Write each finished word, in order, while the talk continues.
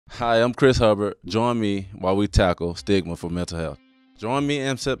Hi, I'm Chris Hubbard. Join me while we tackle stigma for mental health. Join me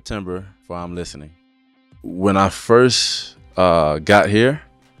in September for I'm Listening. When I first got here,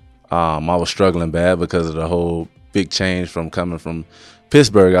 I was struggling bad because of the whole big change from coming from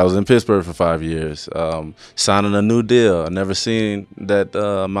Pittsburgh. I was in Pittsburgh for 5 years, signing a new deal. I never seen that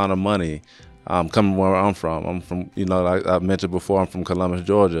amount of money coming where I'm from. I'm from, like I mentioned before, I'm from Columbus,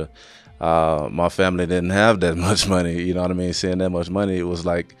 Georgia. My family didn't have that much money, you know what I mean? Seeing that much money, it was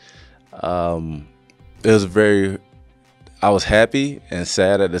like, it was very, I was happy and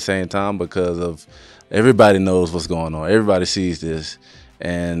sad at the same time because of everybody knows what's going on. Everybody sees this,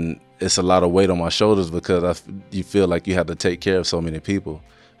 and it's a lot of weight on my shoulders because you feel like you have to take care of so many people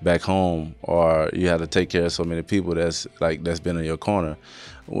back home, or you have to take care of so many people that's been in your corner.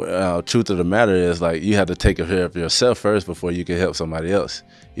 Truth of the matter is, like, you have to take care of yourself first before you can help somebody else.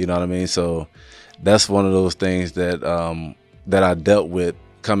 You know what I mean? So that's one of those things that that I dealt with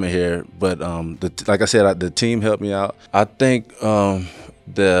coming here. But like I said, the team helped me out. I think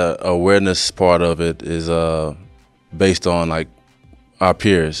the awareness part of it is based on like our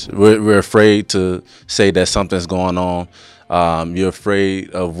peers. We're afraid to say that something's going on. You're afraid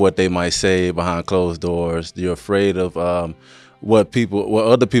of what they might say behind closed doors. You're afraid of what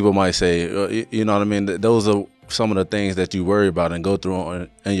other people might say. You know what I mean? Those are some of the things that you worry about and go through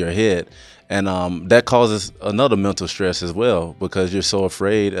in your head. And that causes another mental stress as well, because you're so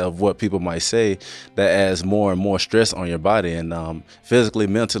afraid of what people might say. That adds more and more stress on your body, and physically,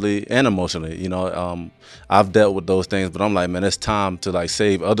 mentally, and emotionally. I've dealt with those things, but I'm like, man, it's time to like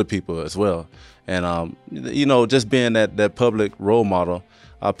save other people as well. And just being that public role model,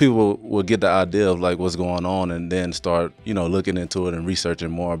 people will get the idea of like what's going on, and then start looking into it and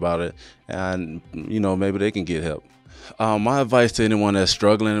researching more about it, and maybe they can get help. My advice to anyone that's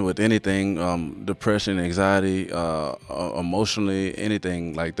struggling with anything, depression, anxiety, emotionally,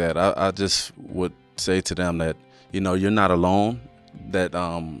 anything like that, I just would say to them that, you're not alone, that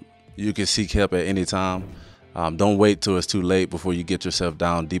you can seek help at any time. Don't wait till it's too late before you get yourself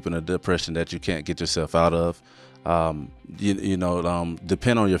down deep in a depression that you can't get yourself out of.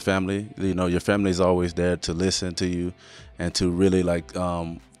 Depend on your family. Your family is always there to listen to you and to really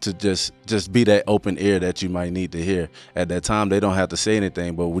to just be that open ear that you might need to hear. At that time, they don't have to say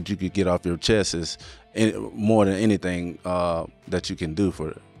anything, but what you could get off your chest is more than anything that you can do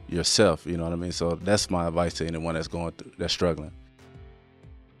for yourself. You know what I mean? So that's my advice to anyone that's struggling.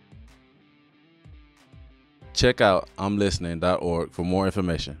 Check out I'mListening.org for more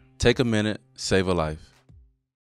information. Take a minute, save a life.